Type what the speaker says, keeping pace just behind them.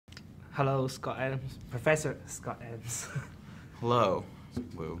Hello, Scott Adams, Professor Scott Adams. Hello.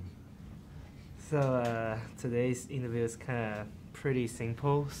 Woo. So today's interview is kind of pretty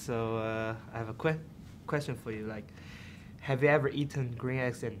simple. So I have a quick question for you. Like, have you ever eaten green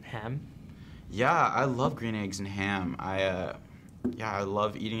eggs and ham? Yeah, I love green eggs and ham. I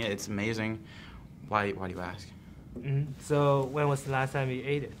love eating it. It's amazing. Why do you ask? So when was the last time you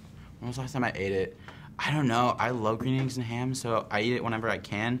ate it? When was the last time I ate it? I don't know. I love green eggs and ham, so I eat it whenever I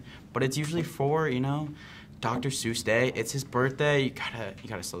can. But it's usually for, Dr. Seuss Day. It's his birthday. You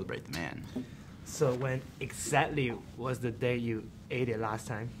gotta celebrate the man. So when exactly was the day you ate it last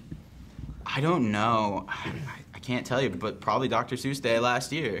time? I don't know. I can't tell you, but probably Dr. Seuss Day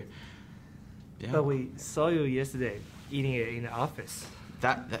last year. Yeah. But we saw you yesterday eating it in the office.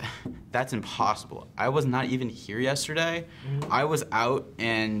 That's impossible. I was not even here yesterday. I was out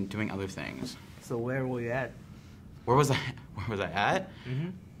and doing other things. So where were you at? Where was I at?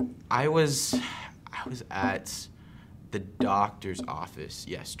 I was at the doctor's office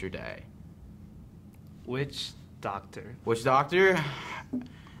yesterday. Which doctor? Which doctor?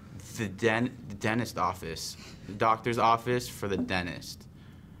 The dentist office. The doctor's office for the dentist.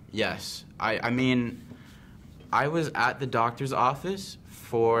 Yes. I mean, I was at the doctor's office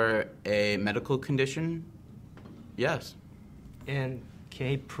for a medical condition. Yes. And can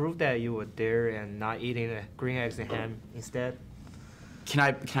he prove that you were there and not eating the green eggs and ham instead? Can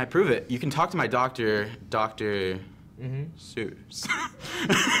I prove it? You can talk to my doctor, Dr. Seuss.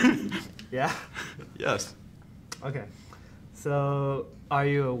 Yeah? Yes. Okay. So, are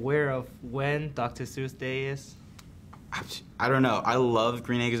you aware of when Dr. Seuss Day is? I don't know. I love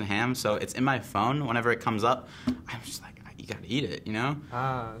green eggs and ham, so it's in my phone. Whenever it comes up, I'm just like, you gotta eat it,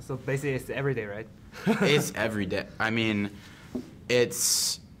 So basically it's every day, right? It's every day. I mean,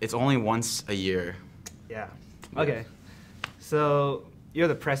 it's only once a year. Yeah. Okay. So you're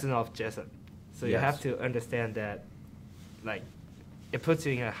the president of Jessup, so you Yes. have to understand that, like, it puts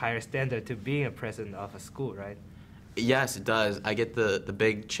you in a higher standard to being a president of a school, right? Yes, it does. I get the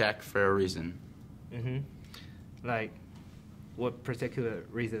big check for a reason. Like, what particular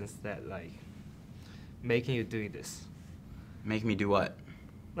reasons that, like, making you doing this? Make me do what?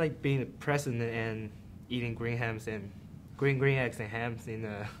 Like being a president and eating green eggs and hams in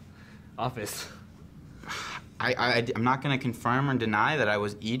the office. I'm not going to confirm or deny that I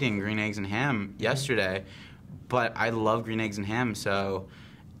was eating green eggs and ham yesterday, but I love green eggs and ham, so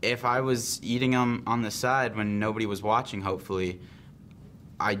if I was eating them on the side when nobody was watching, hopefully,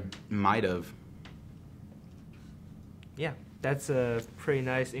 I might have. Yeah, that's a pretty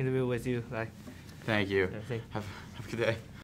nice interview with you. Like, Thank you. I think. Have a good day.